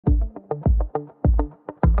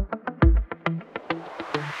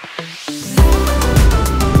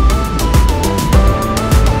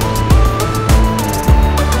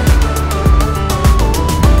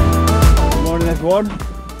everyone,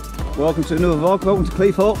 welcome to another vlog. Welcome to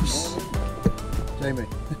Cleethorpes. Jamie.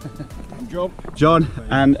 I'm John. John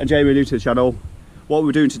and Jamie are new to the channel. What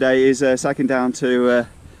we're doing today is cycling down to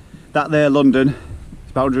that there London.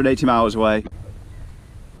 It's about 180 miles away.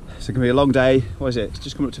 It's going to be a long day. What is it? It's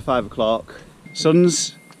just coming up to 5 o'clock.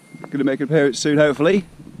 Sun's going to make an appearance soon, hopefully.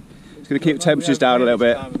 It's going to keep temperatures down a little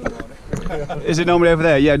bit. Is it normally over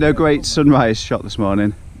there? Yeah, no great sunrise shot this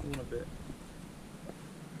morning.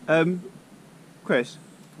 Chris,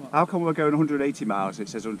 how come we're going 180 miles? It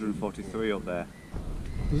says 143 up there.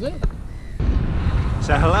 Is it?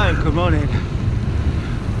 So hello, good morning.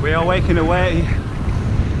 We are making our way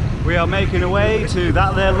to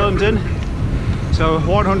that there London. So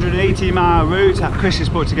 180-mile route that Chris has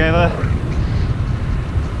put together.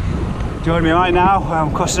 Join me right now.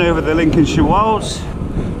 I'm crossing over the Lincolnshire Wolds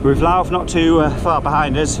with Louth not too far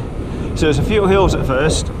behind us. So there's a few hills at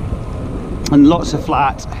first and lots of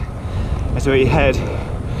flat as we head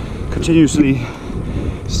continuously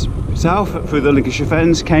south through the Lincolnshire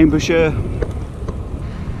Fens, Cambridgeshire.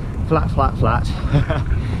 Flat.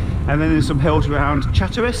 And then there's some hills around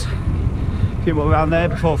Chatteris. A few more around there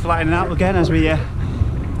before flattening out again as we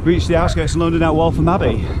reach the outskirts of London at Waltham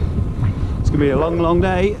Abbey. It's going to be a long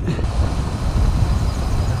day.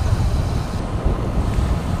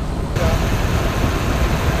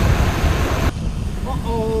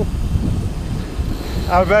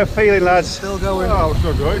 How are we both feeling, lads? Still going. Oh,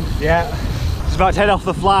 still going. Yeah. Just about to head off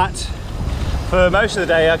the flat for most of the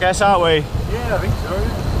day, I guess, aren't we? Yeah, I think so.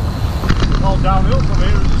 Yeah. All downhill from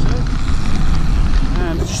here, as you say.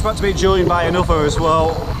 And we're just about to be joined by another as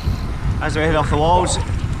well as we head off the Wolds.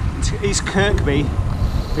 East Kirkby,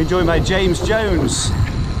 being joined by James Jones.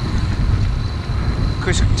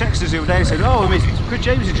 Chris texted us the other day and said, "Oh, Chris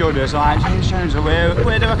James has joined us." I'm like, James Jones, where do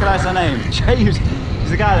I recognise that name? James is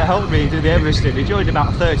the guy that helped me do the Everesting. He joined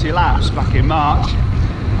about 30 laps back in March.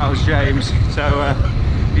 That was James. So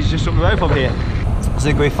he's just up the road from here. So there's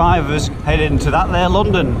going to be 5 of us heading to that there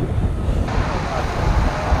London.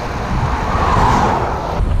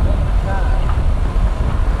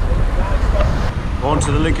 On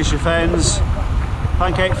to the Lincolnshire Fens,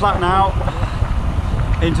 Pancake Flat now,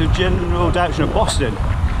 into general direction of Boston.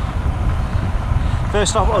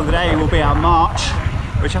 First stop of the day will be at March,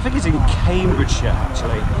 which I think is in Cambridgeshire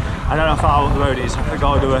actually. I don't know how far the road is, I think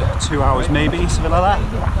I'll do 2 hours maybe, something like that.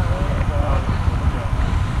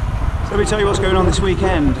 So let me tell you what's going on this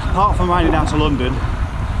weekend. Apart from riding down to London,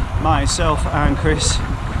 myself and Chris,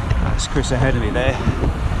 that's Chris ahead of me there,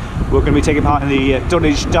 we're going to be taking part in the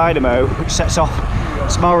Dunwich Dynamo, which sets off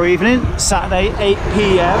tomorrow evening, Saturday 8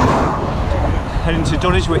 PM, heading to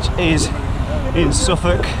Dunwich, which is in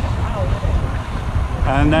Suffolk.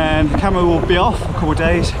 And then the camera will be off for a couple of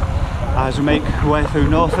days as we make our way through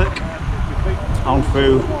Norfolk, on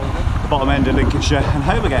through the bottom end of Lincolnshire and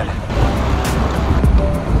home again.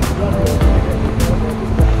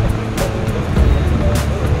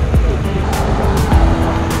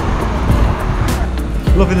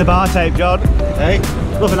 Loving the bar tape, John. Hey?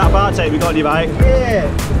 Loving that bar tape you got on your bike. Yeah.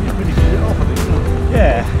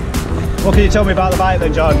 Yeah. What can you tell me about the bike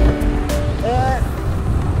then, John?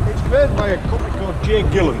 It's made by a company called J.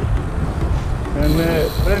 Gillen. And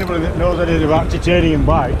for anybody that knows anything about titanium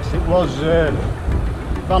bikes, it was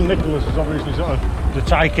Van Nicholas was obviously sort of the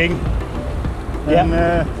Thai king. And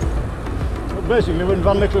but basically when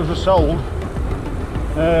Van Nicholas was sold,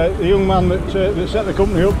 the young man that set the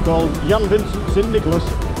company up, called Jan Vincent St. Nicholas,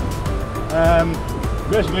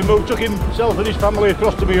 basically took himself and his family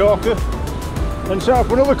across to Mallorca and set up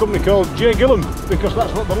another company called J. Gillen, because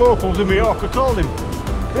that's what the locals in Mallorca called him.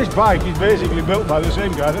 This bike is basically built by the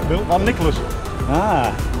same guy that built Van Nicholas.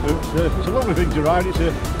 Ah. It's a lovely thing to ride.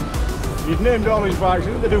 He's named all his bikes, I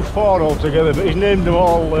think they do 4 altogether, but he's named them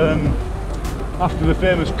all after the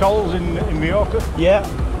famous coals in Mallorca. Yeah.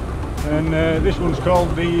 And this one's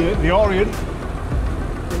called the Orient.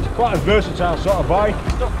 It's quite a versatile sort of bike.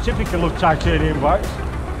 It's not typical of titanium bikes.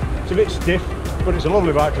 It's a bit stiff, but it's a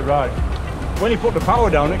lovely bike to ride. When you put the power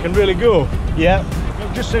down, it can really go. Yeah.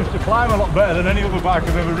 It just seems to climb a lot better than any other bike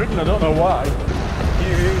I've ever ridden. I don't know why.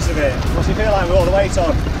 You use of it. What's it feel like with all the weight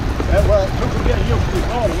on? Well, it took me getting used to this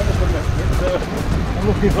morning, I'm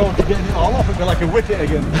looking forward to getting it all off until I can whip it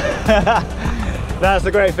again. That's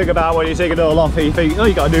the great thing about when you take it all off and you think, oh,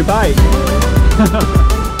 you got a new bike.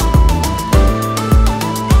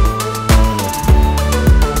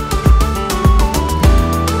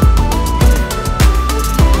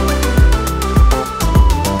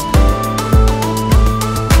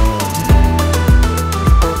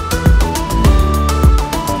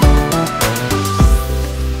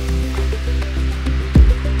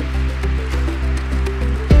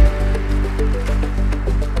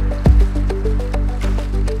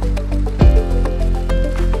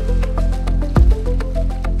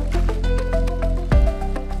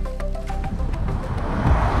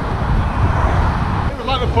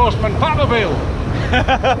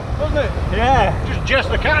 Doesn't it? Yeah. Just Jess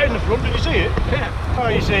the cat in the front, did you see it? Yeah. Oh,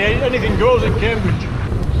 you see, anything goes in Cambridge.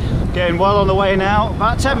 Getting well on the way now.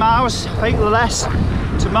 About 10 miles, I think, or less,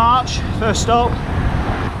 to March. First stop.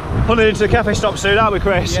 Pulling into the cafe stop soon, aren't we,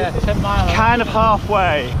 Chris? Yeah, 10 miles. Kind of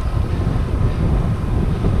halfway.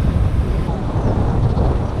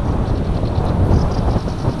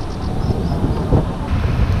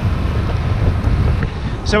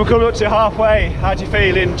 So we're coming up to halfway. How do you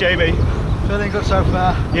feeling, Jamie? Feeling good so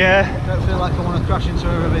far. Yeah. Don't feel like I want to crash into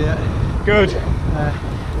a river yet. Good.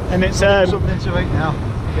 And it's something to eat now.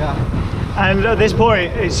 Yeah. And at this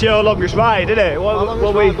point, it's your longest ride, isn't it?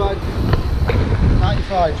 What we?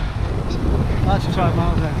 95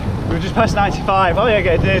 miles then. We're just past 95. Oh yeah,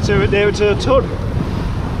 getting near to a ton.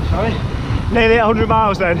 Sorry? Nearly 100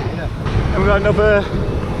 miles then. Yeah. And we've got another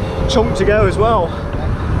chunk to go as well.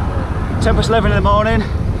 10 past 11 in the morning.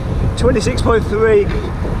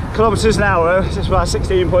 26.3 kilometres an hour. That's about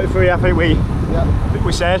 16.3, I think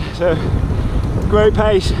we said. So great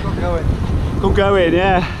pace. Good going. Good going,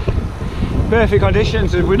 yeah. Perfect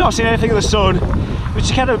conditions. We've not seen anything of the sun, which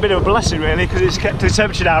is kind of a bit of a blessing really, because it's kept the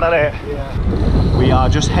temperature down, hasn't it? Yeah. We are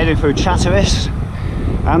just heading through Chatteris,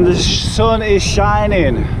 and the sun is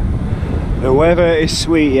shining. The weather is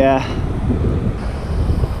sweet, yeah.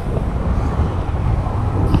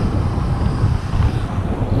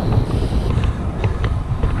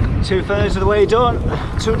 Two-thirds of the way done,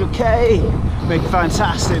 200k, making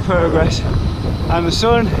fantastic progress. And the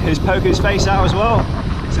sun is poking its face out as well,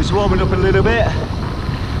 so it's warming up a little bit.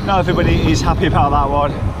 Not everybody is happy about that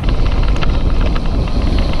one.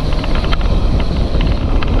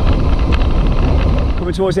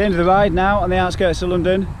 Coming towards the end of the ride now, on the outskirts of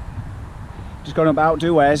London. Just gone up out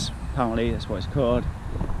Dunwich, apparently that's what it's called.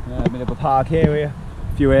 Been up a park area,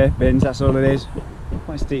 a few air bins, that's all it is.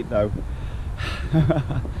 Quite steep though.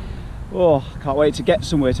 Oh, can't wait to get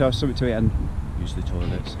somewhere to have something to eat and use the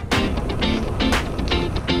toilets.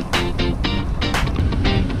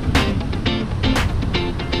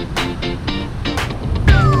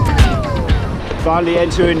 Finally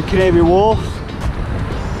entering Canary Wharf.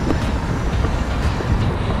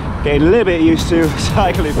 Getting a little bit used to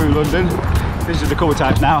cycling through London. Visited a couple of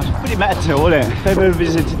times now. It's pretty mental, isn't it? If you've ever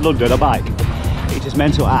visited London on a bike, it's as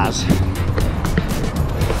mental as.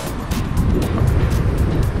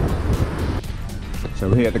 So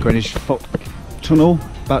we're here at the Greenwich Foot Tunnel,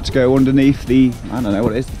 about to go underneath the, I don't know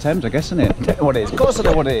what it is, the Thames I guess, isn't it? I don't know what it is, of course I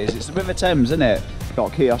know what it is, it's the River Thames, isn't it?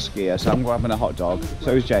 Got a kiosk here, so I'm grabbing a hot dog,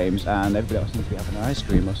 so is James, and everybody else needs to be having an ice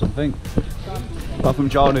cream or something. Apart from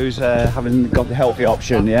John, who's having got the healthy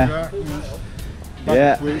option, yeah?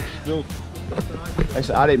 Yeah.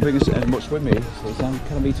 I didn't bring as much with me, so I'm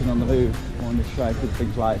kind of eating on the move. I want to try as good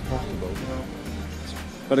things like possible.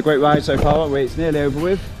 Got a great ride so far, it's nearly over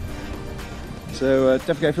with. So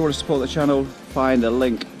definitely if you want to support the channel, find a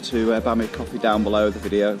link to buy me a coffee down below the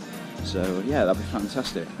video. So yeah, that'd be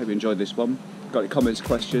fantastic. Hope you enjoyed this one. Got any comments,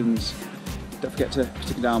 questions, don't forget to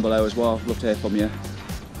stick it down below as well. Love to hear from you.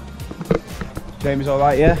 James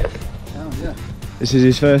alright, yeah? Oh, yeah. This is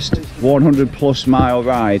his first 100 plus mile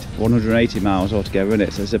ride, 180 miles altogether, isn't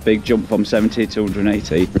it? So it's a big jump from 70 to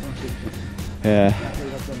 180. Yeah.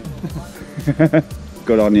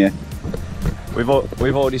 Good on you. We've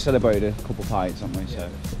already celebrated a couple of pints, haven't we? So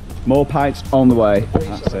more pints on the way.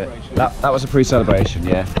 That's it. That was a pre-celebration,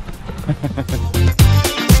 yeah.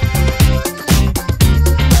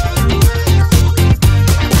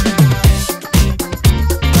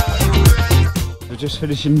 We're just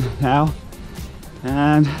finishing now,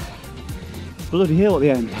 and bloody hill at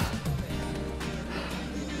the end.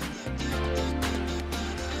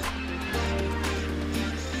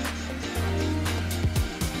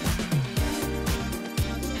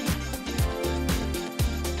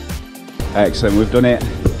 Excellent, we've done it.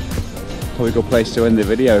 Probably a good place to end the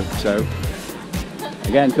video. So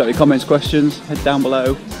again, if you've got any comments, questions, head down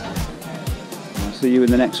below. I'll see you in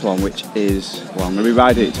the next one, which is, well, I'm going to be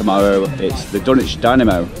riding it tomorrow. It's the Dunwich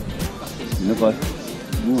Dynamo. Another,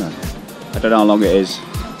 I don't know how long it is,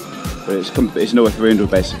 but it's another 300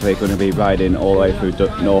 basically. Going to be riding all the way through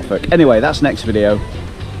Norfolk. Anyway, that's next video.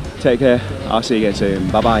 Take care, I'll see you again soon.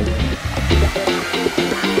 Bye bye.